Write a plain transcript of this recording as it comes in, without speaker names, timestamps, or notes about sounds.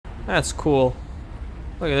That's cool.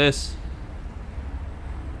 Look at this.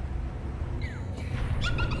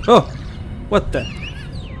 Oh! What the?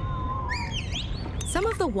 Some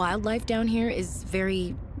of the wildlife down here is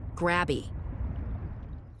very grabby.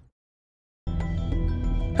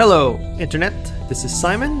 Hello, Internet. This is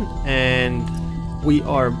Simon, and we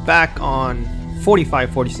are back on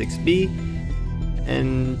 4546B.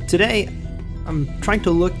 And today, I'm trying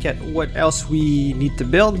to look at what else we need to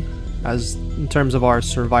build, as in terms of our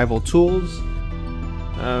survival tools.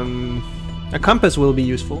 A compass will be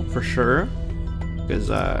useful for sure, because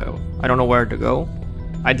I don't know where to go.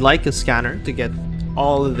 I'd like a scanner to get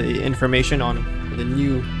all of the information on the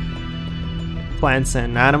new plants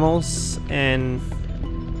and animals, and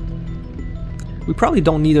we probably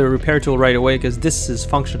don't need a repair tool right away because this is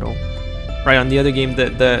functional. Right, on the other game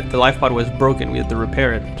the life pod was broken, we had to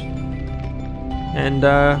repair it. And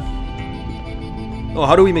oh,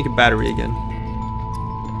 how do we make a battery again?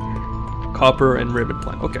 Copper and ribbon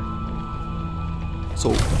plant. Okay. So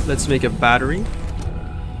let's make a battery.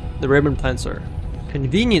 The ribbon plants are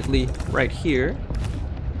conveniently right here.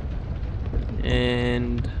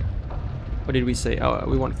 And what did we say? Oh,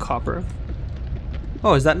 we want copper.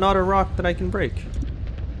 Oh, is that not a rock that I can break?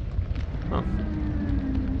 Oh.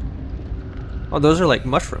 Oh, those are like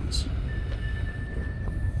mushrooms.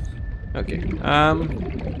 Okay.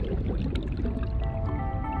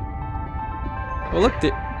 Oh, look,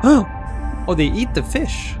 they... Oh, they eat the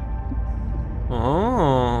fish.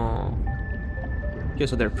 Oh. Okay,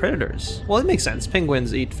 so they're predators. Well, it makes sense.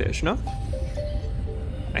 Penguins eat fish, no?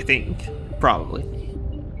 I think. Probably.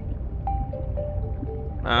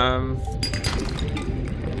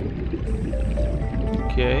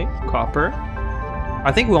 Okay, copper.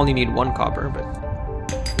 I think we only need one copper, but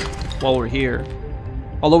while we're here.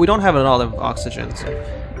 Although we don't have a lot of oxygen, so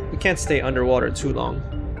we can't stay underwater too long.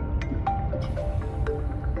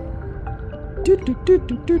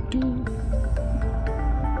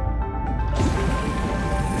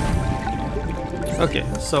 Okay,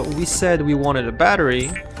 so we said we wanted a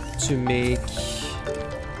battery to make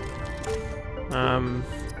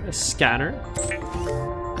a scanner.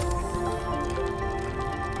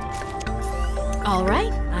 All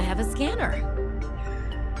right, I have a scanner.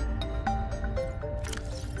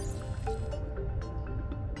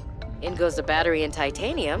 In goes a battery and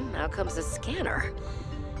titanium, out comes a scanner.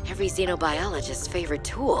 Every xenobiologist's favorite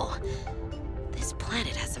tool. This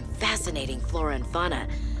planet has some fascinating flora and fauna,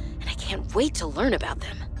 and I can't wait to learn about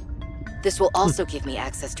them. This will also give me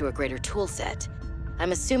access to a greater tool set.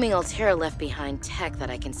 I'm assuming Altera left behind tech that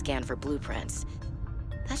I can scan for blueprints.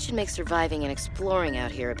 That should make surviving and exploring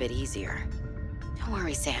out here a bit easier. Don't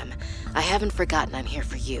worry, Sam. I haven't forgotten I'm here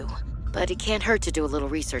for you. But it can't hurt to do a little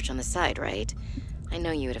research on the side, right? I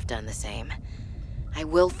know you would have done the same. I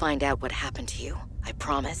will find out what happened to you. I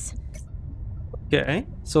promise. Okay,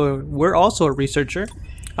 so we're also a researcher.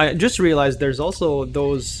 I just realized there's also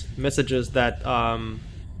those messages that, I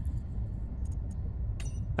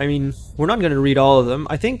mean, we're not going to read all of them.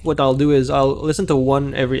 I think what I'll do is I'll listen to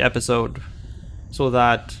one every episode so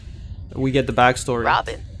that we get the backstory.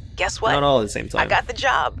 Robin, guess what? Not all at the same time. I got the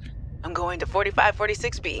job. I'm going to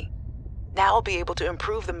 4546B. Now I'll be able to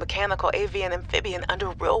improve the mechanical avian amphibian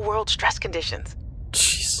under real-world stress conditions.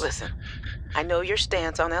 Jeez. Listen, I know your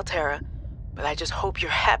stance on Altera, but I just hope you're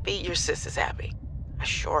happy your sis is happy. I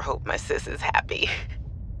sure hope my sis is happy.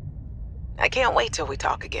 I can't wait till we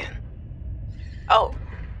talk again. Oh,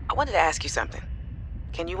 I wanted to ask you something.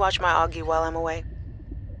 Can you watch my Augie while I'm away?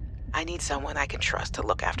 I need someone I can trust to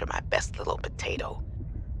look after my best little potato.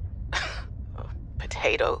 Oh,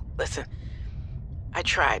 potato, listen. I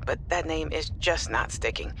tried, but that name is just not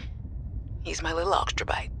sticking. He's my little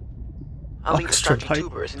oxtrabite. I'll leave the starchy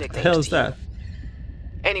tuber as nicknames to you. What the hell is that?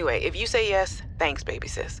 Anyway, if you say yes, thanks, baby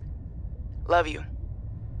sis. Love you.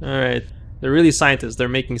 Alright. They're really scientists. They're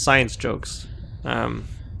making science jokes.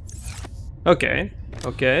 Okay.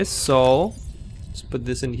 Okay, so let's put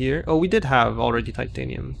this in here. Oh, we did have already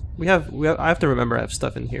titanium. We have I have to remember I have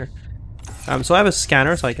stuff in here. So I have a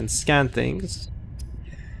scanner so I can scan things,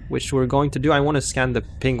 which we're going to do. I want to scan the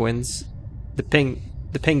penguins. The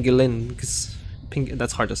pangolin, because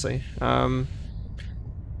that's hard to say.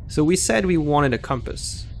 So we said we wanted a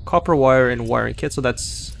compass. Copper wire and wiring kit, so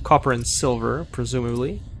that's copper and silver,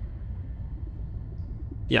 presumably.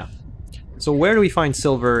 Yeah. So where do we find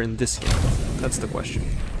silver in this game? That's the question.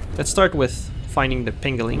 Let's start with finding the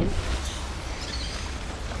pangolin.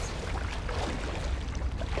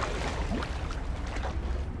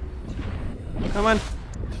 Come on.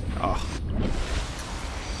 Oh.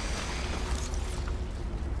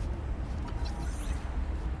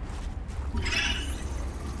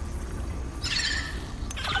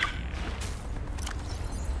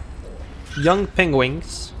 young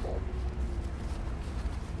penguins.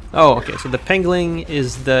 Oh, okay, so the penguin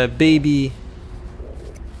is the baby.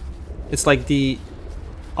 It's like the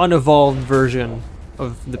unevolved version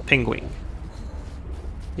of the penguin.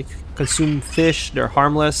 They consume fish, they're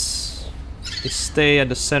harmless. They stay at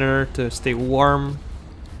the center to stay warm.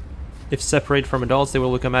 If separated from adults, they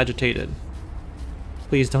will become agitated.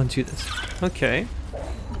 Please don't do this. Okay.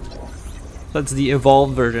 That's the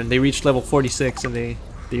evolved version. They reached level 46 and they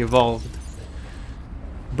evolved.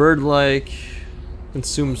 Bird-like,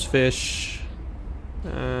 consumes fish.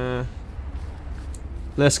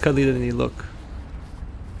 Less cuddly than they look.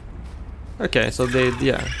 Okay, so they're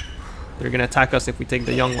gonna attack us if we take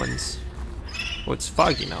the young ones. Oh, it's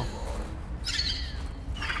foggy now.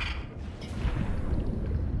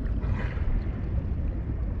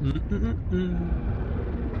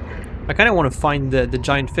 I kind of want to find the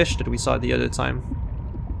giant fish that we saw the other time.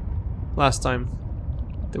 Last time,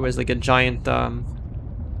 there was like a giant giant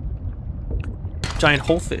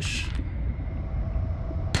holefish.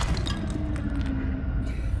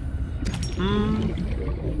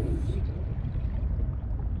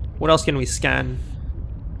 What else can we scan?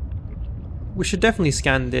 We should definitely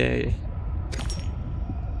scan the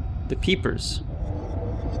peepers.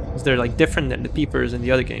 Because they're like different than the peepers in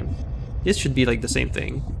the other game. This should be like the same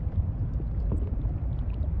thing.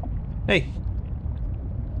 Hey.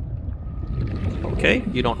 Okay,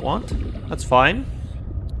 you don't want. That's fine.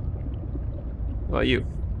 What about you?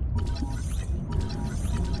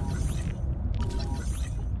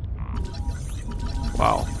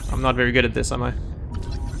 Wow, I'm not very good at this, am I?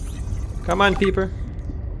 Come on, peeper.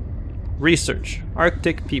 Research.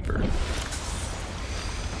 Arctic peeper.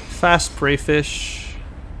 Fast prey fish.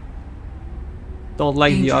 Don't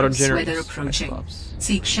like the auto generators. Weather approaching.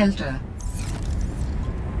 Seek shelter.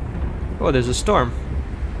 Oh, there's a storm.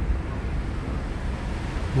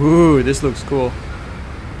 Ooh, this looks cool.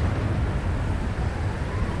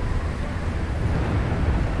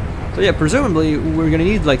 So yeah, presumably we're gonna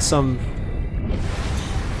need like some...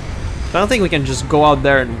 I don't think we can just go out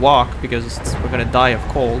there and walk because we're gonna die of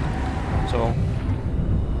cold. So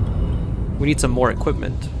we need some more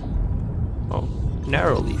equipment. Oh,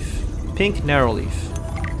 narrow leaf. Pink narrow leaf.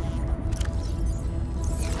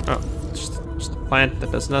 Oh, just a plant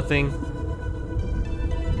that does nothing.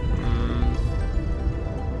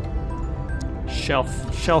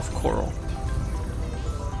 Shelf coral.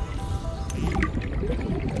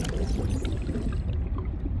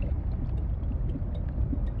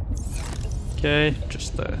 Okay,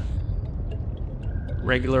 just a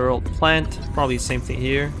regular old plant. Probably the same thing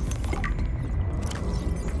here.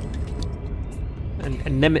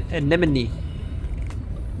 Anemone.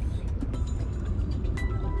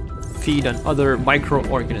 Feed on other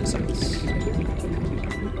microorganisms.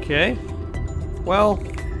 Okay. Well,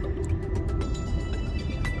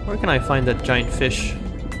 where can I find that giant fish?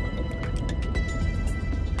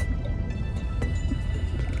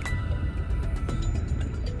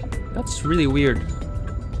 That's really weird.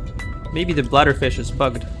 Maybe the bladderfish is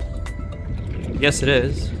bugged. Yes, it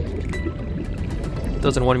is. It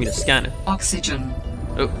doesn't want me to scan it. Oxygen.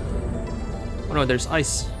 Oh. Oh no, there's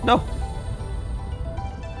ice. No!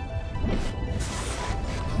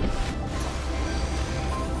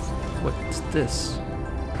 What's this?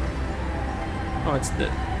 Oh, it's the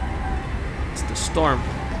storm.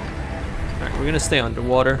 Alright, we're gonna stay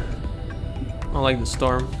underwater. I don't like the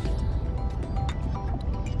storm.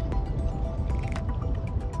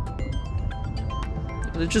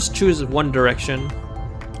 Let's just choose one direction.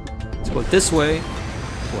 Let's go this way.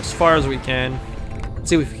 Go as far as we can. Let's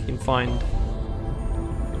see if we can find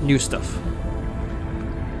new stuff.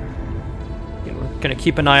 Okay, we're gonna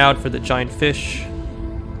keep an eye out for the giant fish.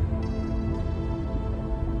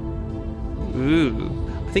 Ooh.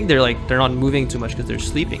 I think they're not moving too much because they're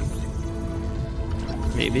sleeping.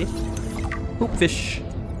 Maybe. Hoop fish.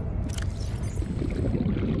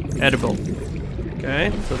 Edible.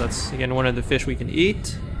 Okay, so that's again one of the fish we can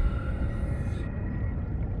eat.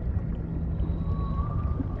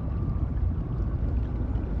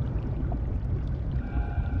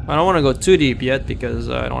 I don't want to go too deep yet because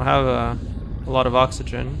I don't have a lot of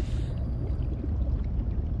oxygen.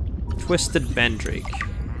 Twisted mandrake.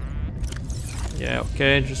 Yeah,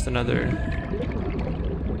 okay, just another.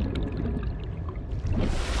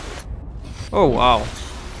 Oh wow.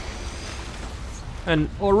 An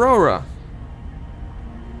aurora.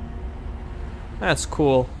 That's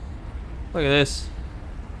cool. Look at this.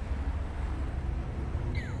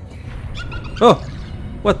 Oh!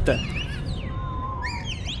 What the?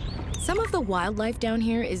 Some of the wildlife down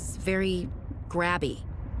here is very grabby.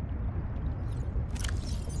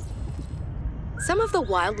 Some of the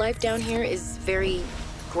wildlife down here is very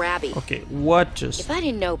grabby. Okay, what just... If I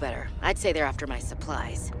didn't know better, I'd say they're after my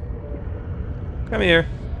supplies. Come here.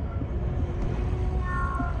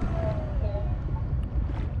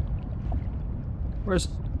 Where's...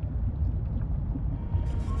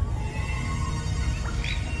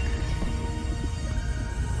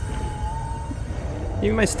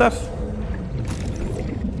 Give me my stuff.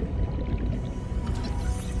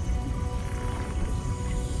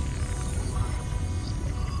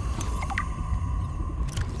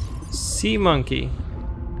 Sea monkey.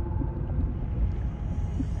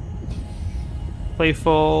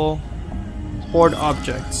 Playful. Hoard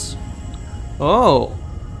objects. Oh,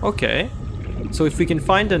 okay. So if we can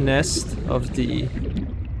find a nest of the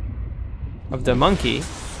monkey,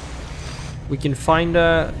 we can find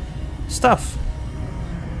stuff.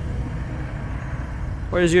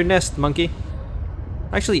 Where's your nest, monkey?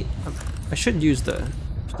 Actually, I should use the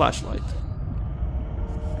flashlight.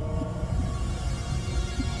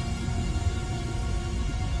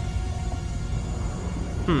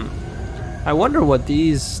 I wonder what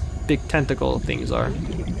these big tentacle things are.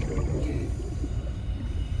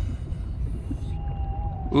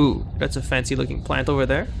 Ooh, that's a fancy looking plant over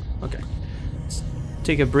there. Okay. Let's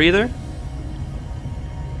take a breather.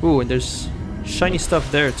 Ooh, and there's shiny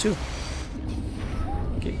stuff there too.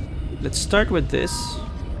 Okay, let's start with this.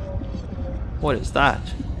 What is that?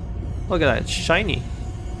 Look at that, it's shiny.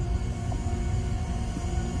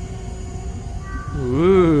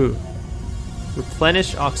 Ooh.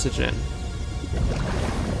 Replenish oxygen.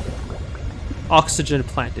 Oxygen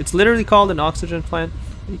plant. It's literally called an oxygen plant.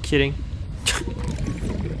 Are you kidding?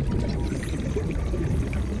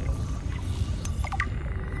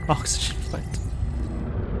 Oxygen plant.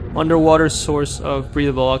 Underwater source of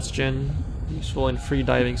breathable oxygen. Useful in free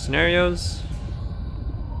diving scenarios.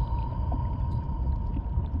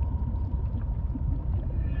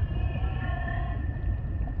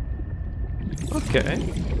 Okay.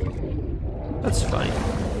 That's fine.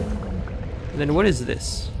 And then what is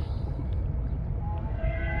this?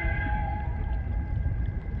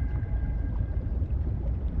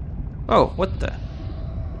 Oh, what the?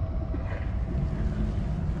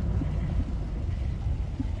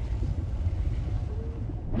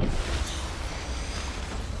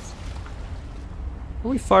 Are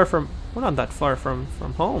we far from... We're not that far from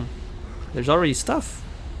home. There's already stuff.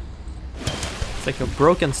 It's like a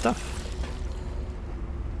broken stuff.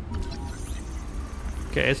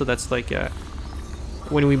 Okay, so that's like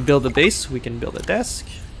when we build a base, we can build a desk.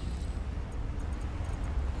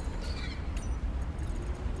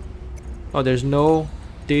 Oh, there's no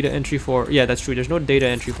data entry for... Yeah, that's true. There's no data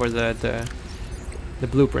entry for the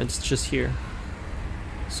blueprints. It's just here.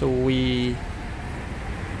 So we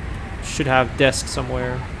should have desk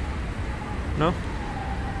somewhere. No?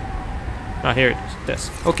 Ah, here it is.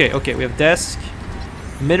 Desk. Okay, okay. We have desk.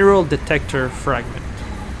 Mineral detector fragment.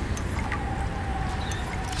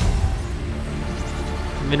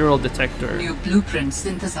 Mineral detector. New blueprint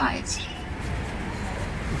synthesized.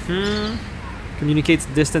 Communicates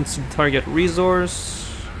distance to target resource.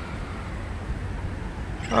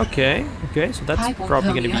 Okay, okay, so that's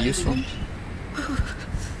probably going to be useful.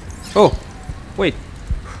 Oh, wait.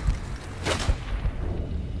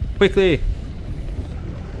 Quickly.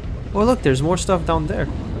 Oh look, there's more stuff down there.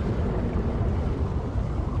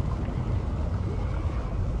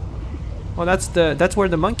 Oh, that's where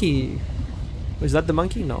the monkey... Was that the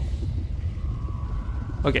monkey? No.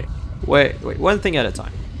 Okay, wait, one thing at a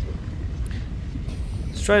time.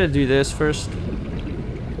 Let's try to do this first.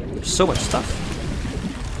 There's so much stuff.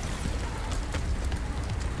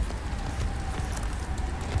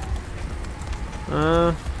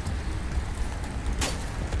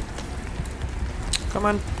 Come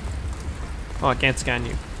on. Oh, I can't scan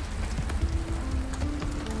you.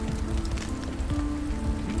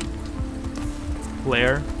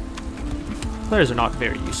 Flare. Flares are not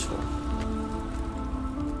very useful.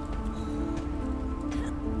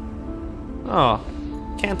 Oh,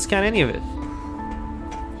 can't scan any of it.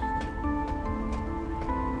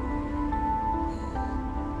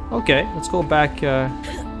 Okay, let's go back.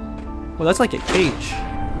 Well, that's like a cage.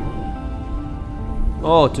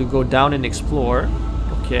 Oh, to go down and explore.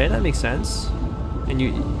 Okay, that makes sense. And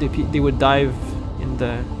they would dive in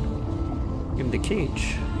the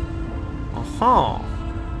cage. Uh-huh.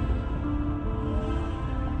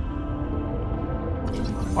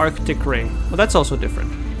 Arctic ray. Well, that's also different.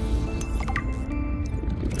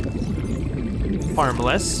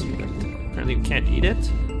 Harmless, but apparently you can't eat it.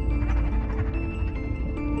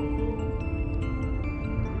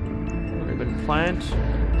 Ribbon plant.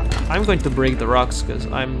 I'm going to break the rocks because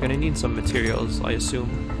I'm gonna need some materials, I assume.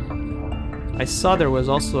 I saw there was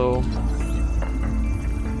also...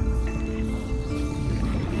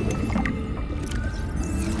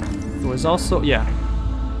 There was also... Yeah.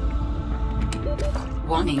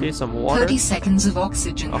 Warning. Okay, some water. 30 seconds of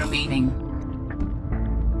oxygen remaining.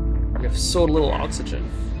 We have so little oxygen.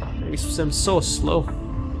 We swim so slow.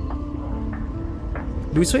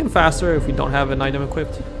 Do we swim faster if we don't have an item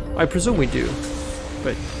equipped? I presume we do,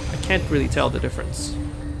 but I can't really tell the difference.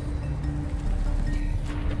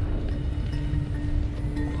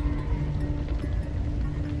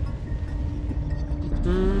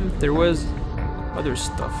 There was other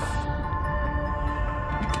stuff.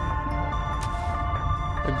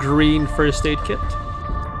 A green first aid kit.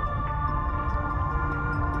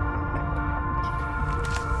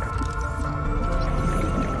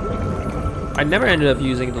 I never ended up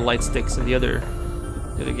using the light sticks in the other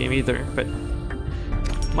game either, but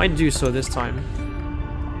might do so this time.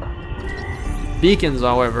 Beacons,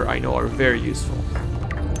 however, I know are very useful.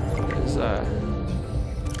 Because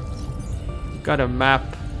gotta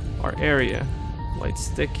map our area. Light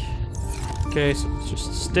stick. Okay, so it's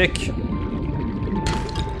just a stick.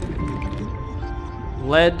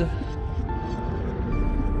 Lead.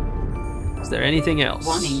 Is there anything else?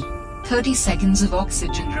 Warning. 30 seconds of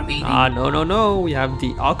oxygen remaining. Ah, no. We have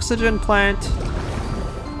the oxygen plant.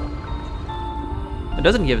 It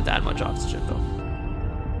doesn't give that much oxygen, though.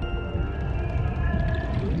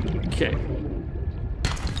 Okay.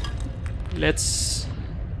 Let's...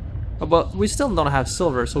 Oh, but we still don't have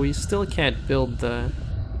silver, so we still can't build the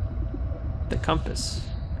compass.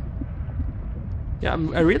 Yeah,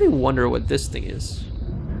 I really wonder what this thing is.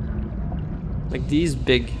 Like these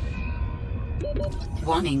big...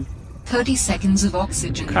 Warning. 30 seconds of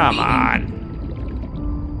oxygen Come remaining.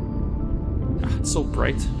 on! Ah, it's so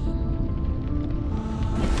bright.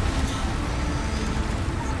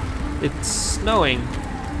 It's snowing.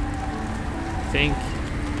 I think.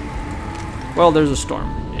 Well, there's a storm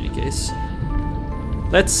in any case.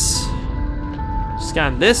 Let's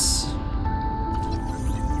scan this.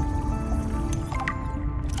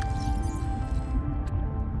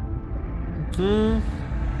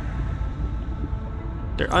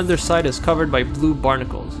 Their underside is covered by blue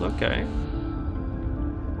barnacles. Okay.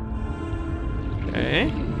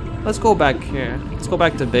 Okay. Let's go back here. Let's go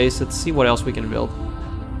back to base. Let's see what else we can build.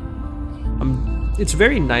 It's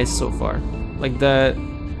very nice so far. Like the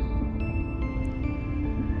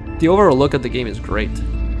overall look at the game is great.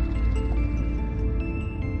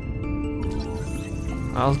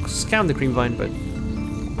 I'll scan the cream vine, but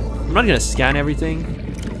I'm not gonna scan everything.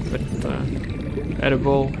 But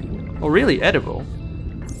edible. Oh, really? Edible?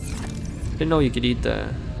 Didn't know you could eat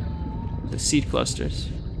the seed clusters.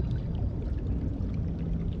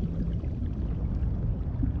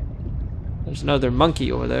 There's another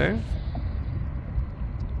monkey over there.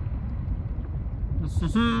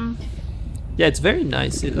 Yeah, it's very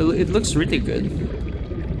nice. It looks really good.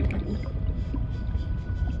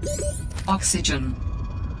 Oxygen.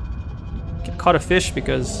 Caught a fish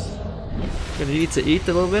because I'm gonna need to eat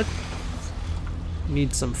a little bit.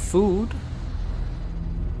 Need some food.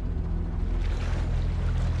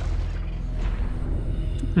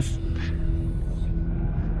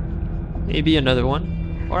 Maybe another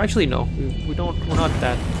one. Or actually no, we're not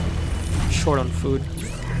that short on food.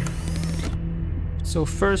 So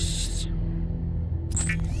first,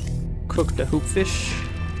 cook the hoop fish.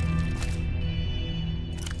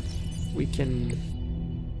 We can...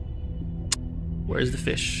 Where's the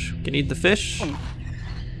fish? We can eat the fish.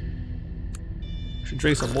 Should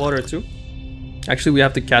drink some water too. Actually, we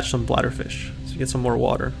have to catch some bladderfish, so we get some more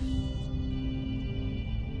water.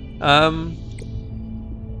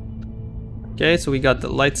 Okay, so we got the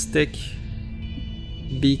light stick,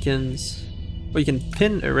 beacons. Oh, you can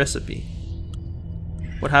pin a recipe.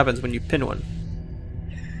 What happens when you pin one?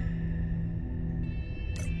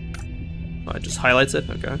 Oh, it just highlights it?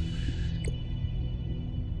 Okay.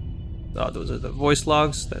 Oh, those are the voice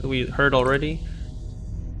logs that we heard already.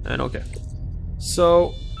 And okay.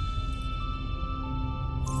 So,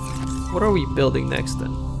 what are we building next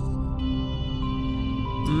then?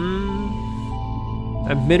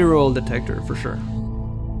 A mineral detector for sure.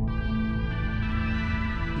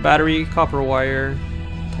 Battery, copper wire,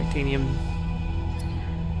 titanium.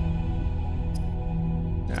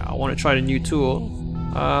 Yeah, I want to try the new tool.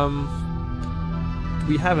 Do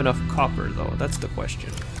we have enough copper though? That's the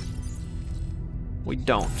question. We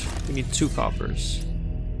don't. We need 2 coppers.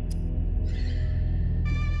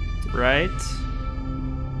 Right?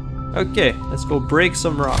 Okay, let's go break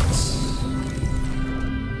some rocks.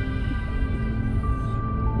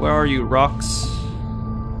 Where are you, rocks?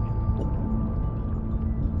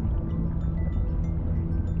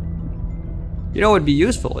 You know what would be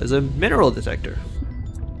useful is a mineral detector.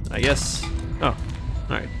 I guess. Oh,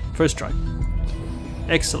 alright. First try.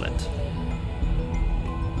 Excellent.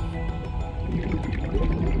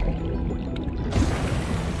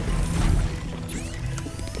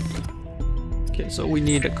 Okay, so we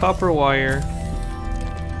need a copper wire.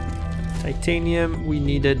 Titanium, we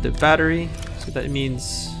needed the battery. So that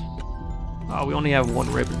means we only have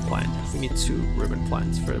one ribbon plant. We need 2 ribbon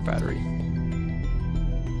plants for the battery.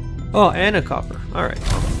 Oh, and a copper. Alright.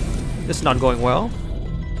 This is not going well.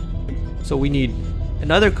 So we need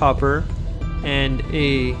another copper and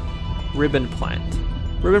a ribbon plant.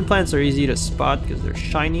 Ribbon plants are easy to spot because they're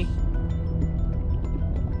shiny.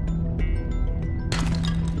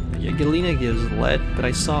 Yeah, Galena gives lead, but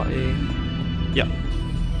I saw a... Yeah.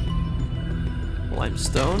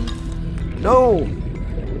 Limestone. No!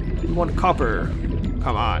 We want copper.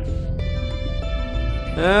 Come on.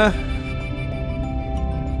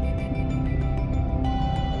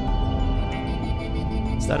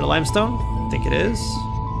 Is that a limestone? I think it is.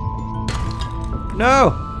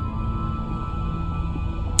 No!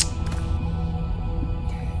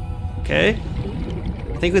 Okay.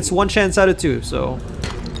 I think it's 1 chance out of 2, so...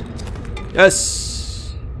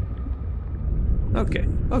 Yes! Okay,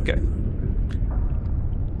 okay.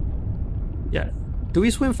 Yeah. Do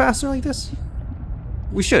we swim faster like this?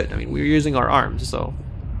 We should. I mean, we're using our arms, so...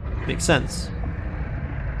 Makes sense.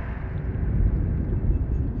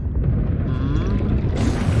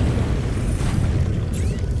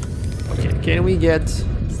 Okay, can we get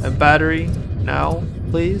a battery now,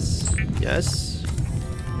 please? Yes.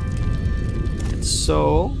 And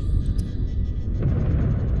so...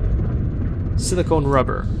 Silicone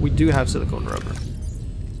rubber. We do have silicone rubber.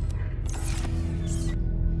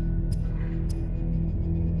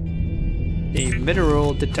 A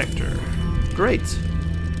mineral detector. Great.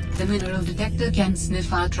 The mineral detector can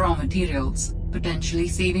sniff out raw materials, potentially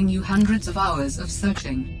saving you hundreds of hours of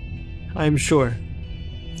searching. I'm sure.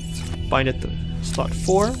 Bind it to slot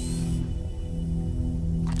 4.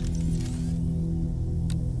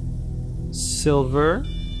 Silver.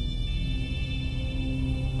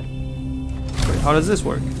 Wait, how does this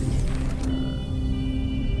work?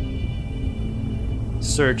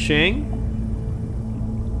 Searching.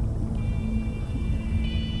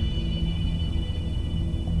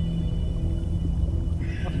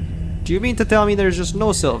 Do you mean to tell me there's just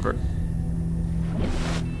no silver?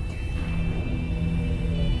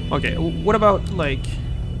 Okay, what about, like,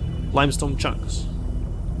 limestone chunks?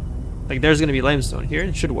 Like, there's gonna be limestone here,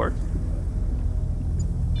 it should work.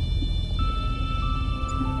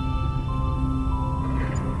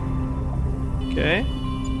 Okay.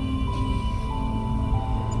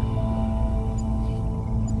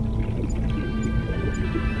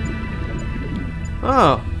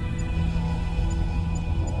 Oh.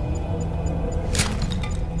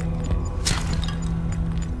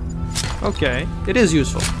 Okay, it is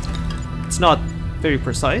useful. It's not very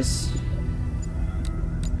precise,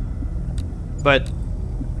 but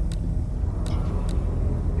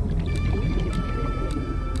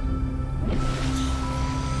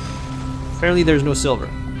apparently there's no silver.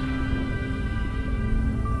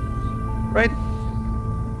 Right?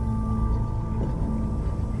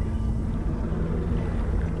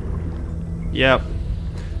 Yep.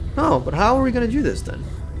 Oh, but how are we gonna do this then?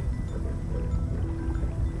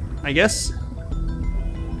 I guess...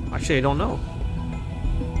 Actually, I don't know.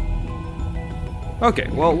 Okay,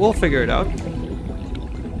 well, we'll figure it out.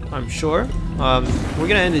 I'm sure. We're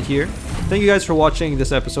gonna end it here. Thank you guys for watching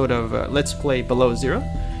this episode of Let's Play Below Zero.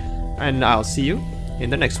 And I'll see you in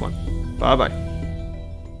the next one. Bye-bye.